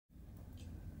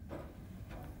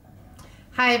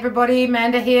Hi everybody,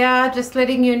 Amanda here, just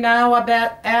letting you know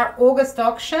about our August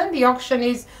auction. The auction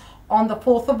is on the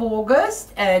 4th of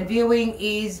August and viewing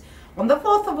is on the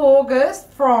 4th of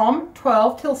August from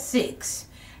 12 till 6.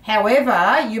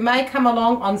 However, you may come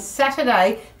along on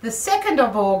Saturday the 2nd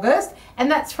of August and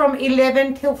that's from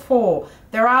 11 till 4.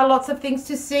 There are lots of things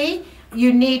to see.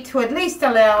 You need to at least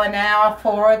allow an hour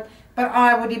for it, but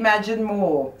I would imagine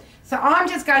more. So I'm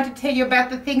just going to tell you about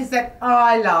the things that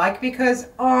I like because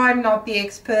I'm not the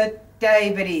expert,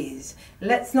 David is.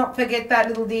 Let's not forget that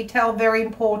little detail, very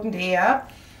important here.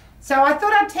 So I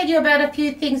thought I'd tell you about a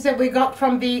few things that we got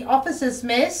from the officers'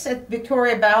 mess at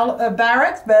Victoria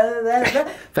Barracks.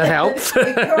 That helps.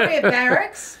 Victoria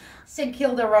Barracks, St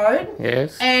Kilda Road.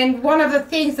 Yes. And one of the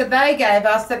things that they gave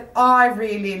us that I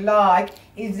really like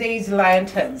is these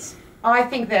lanterns. I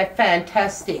think they're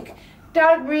fantastic.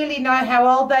 Don't really know how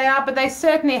old they are, but they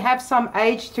certainly have some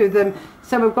age to them.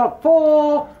 So we've got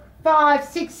 4, 5,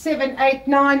 6, 7, 8,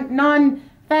 9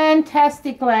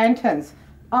 fantastic lanterns.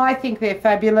 I think they're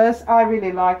fabulous. I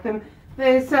really like them.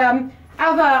 There's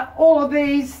all of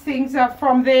these things are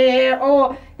from there,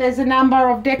 or there's a number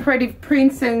of decorative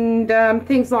prints and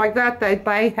things like that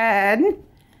they had.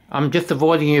 I'm just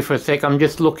avoiding you for a sec. I'm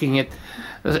just looking at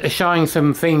showing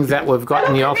some things that we've got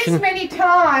in the auction. I've looked at this many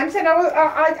times and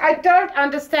I don't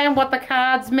understand what the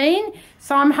cards mean.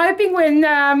 So I'm hoping when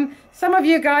some of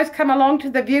you guys come along to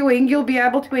the viewing, you'll be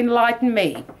able to enlighten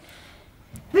me.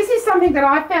 This is something that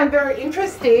I found very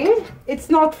interesting. It's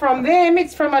not from them,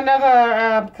 it's from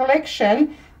another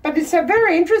collection, but it's a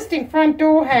very interesting front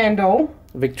door handle.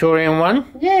 Victorian one?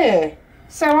 Yeah.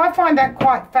 So I find that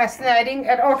quite fascinating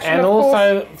at auction. And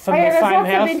also from the same house. There's lots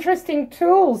of interesting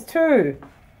tools too.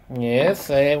 Yes,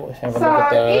 have a look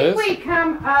at those. If we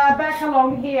come back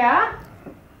along here,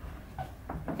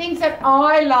 things that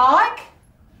I like.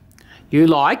 You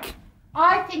like?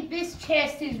 I think this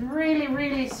chest is really,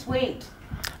 really sweet.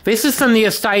 This is from the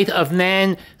estate of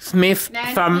Nan Smith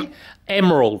from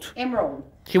Emerald. Emerald.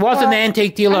 She was an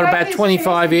antique dealer about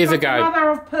 25 years ago. Mother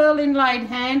of pearl inlaid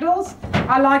handles.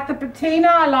 I like the patina.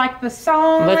 I like the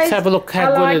size. Let's have a look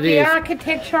how good it is. I like the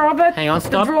architecture of it. Hang on,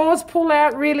 stop. The drawers pull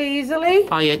out really easily.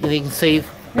 Oh yeah, you can see.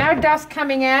 No dust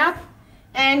coming out.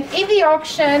 And in the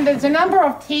auction, there's a number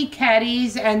of tea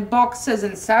caddies and boxes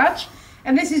and such.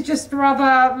 And this is just a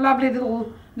rather lovely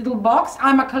little box.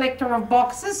 I'm a collector of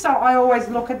boxes, so I always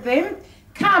look at them.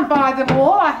 Can't buy them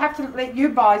all. I have to let you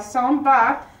buy some,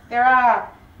 but there are.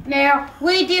 Now,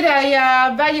 we did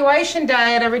a valuation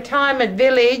day at a retirement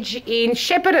village in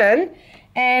Shepparton,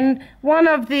 and one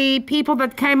of the people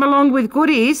that came along with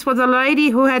goodies was a lady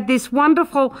who had this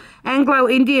wonderful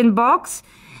Anglo-Indian box.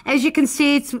 As you can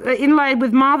see, it's inlaid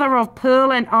with mother of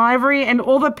pearl and ivory, and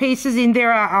all the pieces in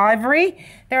there are ivory.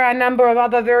 There are a number of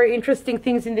other very interesting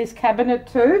things in this cabinet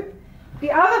too.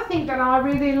 The other thing that I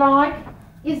really like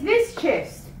is this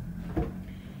chest.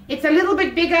 It's a little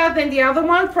bit bigger than the other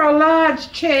one. For a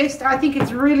large chest, I think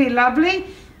it's really lovely.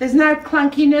 There's no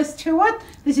clunkiness to it.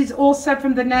 This is also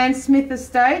from the Nan Smith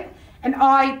estate, and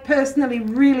I personally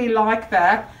really like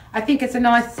that. I think it's a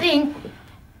nice thing.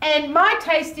 And my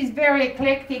taste is very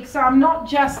eclectic, so I'm not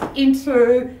just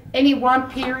into any one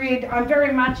period. I'm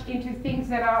very much into things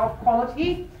that are of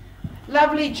quality.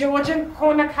 Lovely Georgian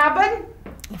corner cupboard.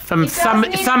 From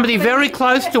somebody very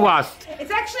close to us.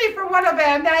 It's actually from one of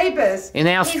our neighbours. In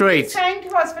our street. He's been saying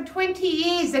to us for 20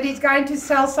 years that he's going to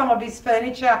sell some of his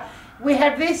furniture. We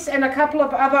have this and a couple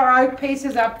of other oak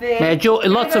pieces up there. Now,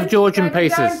 lots of Georgian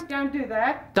pieces. Don't do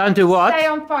that. Don't do what? Stay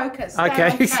on focus.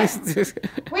 Okay.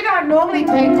 We don't normally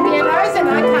take pianos, and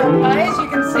I can't play, as you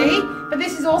can see. But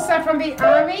this is also from the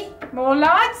army. More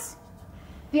lights.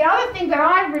 The other thing that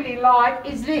I really like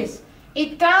is this.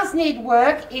 It does need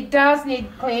work. It does need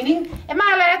cleaning. Am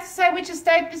I allowed to say which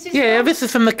estate this is from? Yeah, this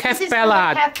is from the Cath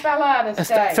Ballard. This is from the Cath Ballard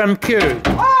estate. From Kew.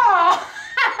 Oh!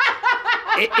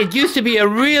 It used to be a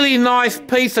really nice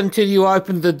piece until you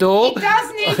opened the door. It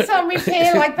does need some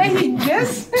repair, like the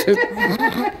hinges.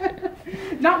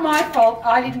 Not my fault.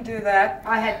 I didn't do that.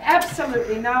 I had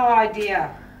absolutely no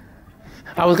idea.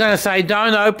 I was going to say,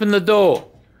 don't open the door.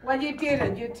 Well, you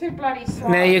didn't. You're too bloody slow.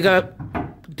 Now you go.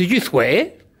 Did you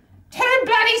swear? Too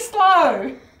bloody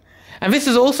slow. And this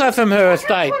is also from her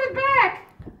estate. Put it back.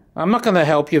 I'm not going to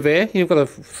help you there. You've got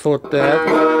to sort that.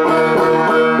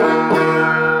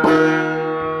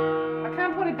 I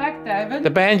can't put it back, David. The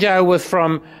banjo was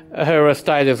from her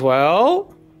estate as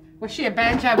well. Was she a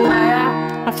banjo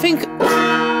player? I think.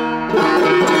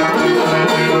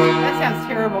 That sounds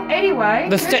terrible. Anyway.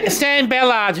 Stan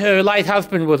Ballard, her late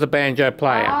husband, was a banjo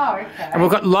player. Oh, okay. And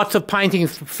we've got lots of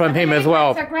paintings from him as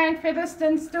well. That's a Grant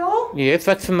Featherstone stool. Yes,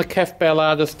 that's from the Cath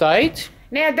Ballard estate.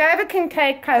 Now, David can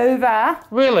take over.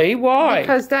 Really? Why?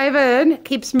 Because David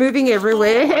keeps moving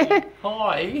everywhere.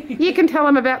 Hi. You can tell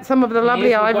him about some of the lovely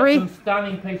Yes, we've ivory. got some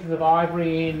stunning pieces of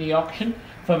ivory in the auction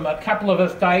from a couple of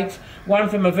estates. One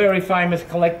from a very famous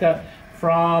collector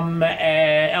from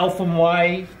Eltham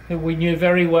Way, who we knew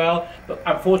very well, but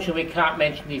unfortunately we can't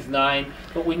mention his name,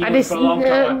 but we knew him for a long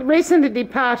time. Recently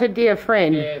departed dear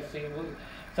friend. Yes,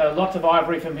 so lots of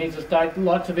ivory from his estate,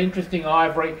 lots of interesting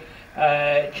ivory,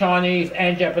 Chinese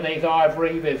and Japanese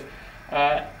ivory. There's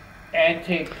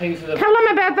antique pieces of... Tell them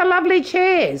about the lovely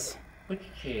chairs. Which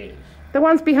chairs? The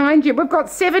ones behind you. We've got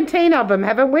 17 of them,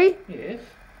 haven't we? Yes,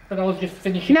 but I was just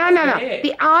finishing... No.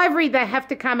 The ivory, they have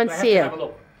to come and see it. Have a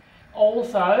look.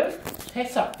 Also,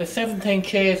 Tessa, the 17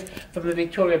 chairs from the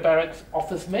Victoria Barracks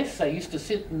office mess. They used to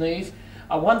sit in these.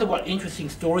 I wonder what interesting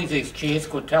stories these chairs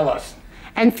could tell us.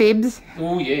 And fibs.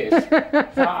 Oh, yes.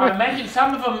 So I imagine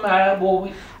some of them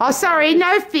will... Oh, sorry,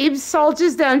 no fibs.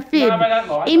 Soldiers don't fib. No, they don't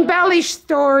like. Embellish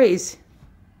stories.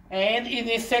 And in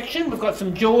this section, we've got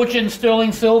some Georgian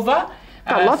sterling silver.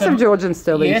 Lots of Georgian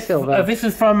sterling silver. This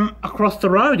is from across the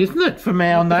road, isn't it? From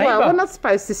our neighbour. Well, we're not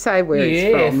supposed to say where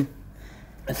it's from.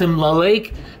 Some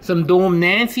Lalique, some Dorm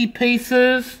Nancy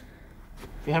pieces.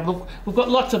 If you have a look, we've got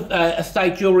lots of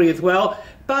estate jewellery as well,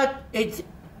 but it's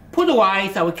put away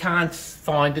so we can't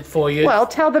find it for you. Well,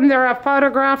 tell them there are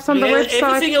photographs on the website.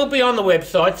 Everything will be on the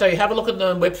website, so you have a look at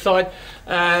the website.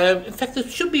 In fact,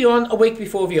 it should be on a week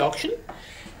before the auction.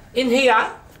 In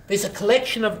here, there's a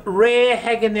collection of rare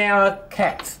Hagenauer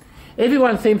cats.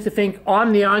 Everyone seems to think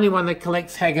I'm the only one that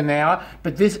collects Hagenauer,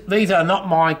 but these are not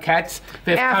my cats.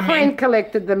 Our friend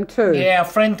collected them too. Yeah, our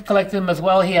friend collected them as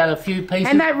well. He had a few pieces.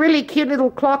 And that really cute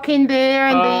little clock in there,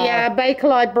 and the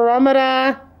Bakelite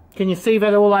barometer. Can you see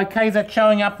that all okay? Is that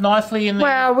showing up nicely in the...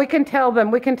 Well, we can tell them.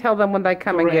 We can tell them when they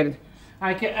come and get it.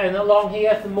 Okay, and along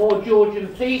here, some more Georgian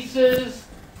pieces.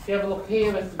 If you have a look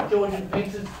here, there's some Georgian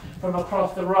pieces from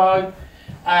across the road.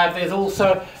 There's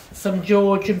also some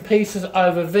Georgian pieces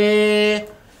over there.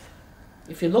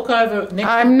 If you look over next...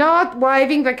 I'm not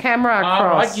waving the camera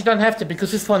across. Right, you don't have to,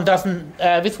 because this one doesn't...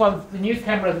 the new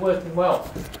camera is working well.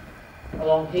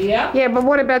 Along here... Yeah, but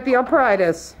what about the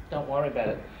operators? Don't worry about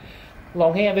it.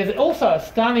 Along here, there's also a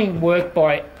stunning work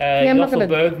by Jossel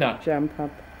Bergner. Jump up.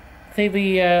 See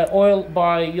the oil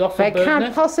by Jossel Bergner? They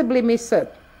can't possibly miss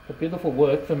it. A beautiful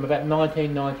work from about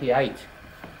 1998.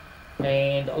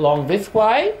 And along this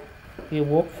way, you're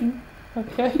walking,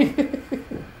 okay?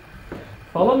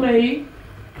 Follow me.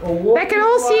 They can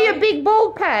all see a big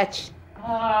bald patch.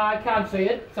 I can't see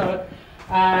it. So,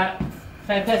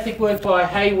 fantastic work by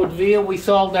Hayward Veal. We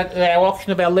sold that at our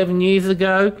auction about 11 years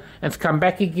ago. It's come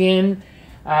back again.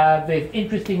 There's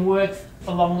interesting works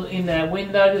along in our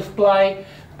window display.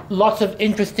 Lots of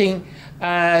interesting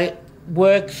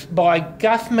works by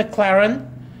Gus McLaren,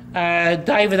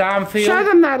 David Armfield. Show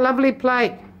them that lovely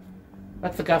plate.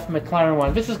 That's the Gus McLaren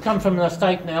one. This has come from an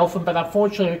estate in Eltham, but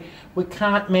unfortunately we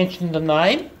can't mention the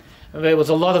name. There was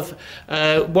a lot of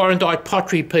Warrandyte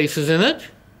pottery pieces in it.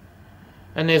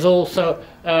 And there's also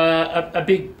a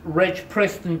big Reg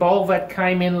Preston bowl that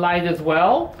came in late as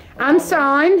well.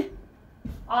 Unsigned?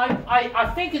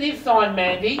 I think it is signed,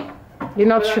 Mandy. You're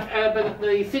not sure? But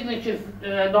the signature's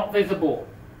not visible.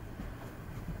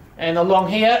 And along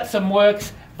here, some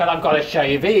works, but I've got to show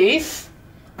you this,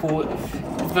 for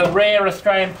the rare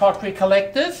Australian pottery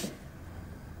collectors.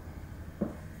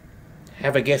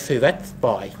 Have a guess who that's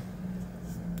by.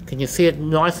 Can you see it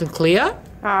nice and clear?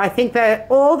 I think that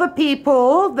all the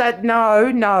people that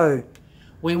know.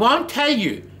 We won't tell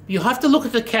you. You have to look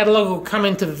at the catalogue or come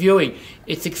into the viewing.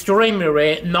 It's extremely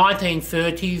rare,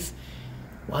 1930s.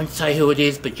 Won't say who it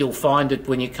is, but you'll find it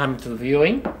when you come to the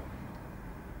viewing.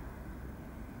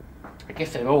 I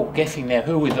guess they're all guessing now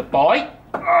who is it by.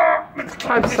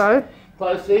 Hope so.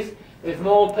 Close this. There's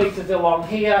more pieces along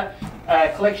here.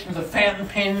 Collections of fountain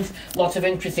pens, lots of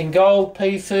interesting gold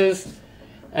pieces.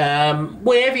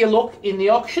 Wherever you look in the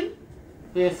auction,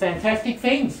 there's fantastic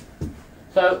things.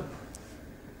 So,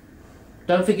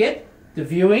 don't forget the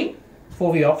viewing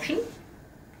for the auction.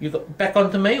 You got back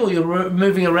onto me, or you're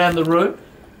moving around the room.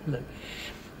 No.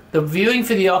 The viewing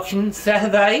for the auction,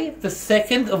 Saturday the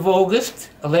 2nd of August,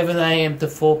 11 AM to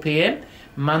 4 PM.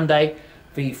 Monday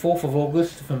the 4th of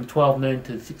August from 12 noon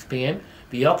to 6 PM.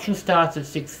 The auction starts at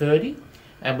 6:30,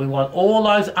 and we want all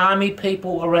those army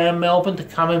people around Melbourne to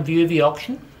come and view the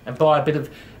auction and buy a bit of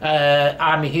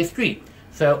army history.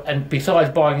 So, and besides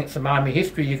buying some army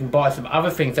history, you can buy some other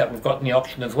things that we've got in the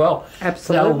auction as well.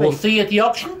 Absolutely. So we'll see you at the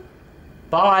auction.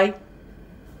 Bye.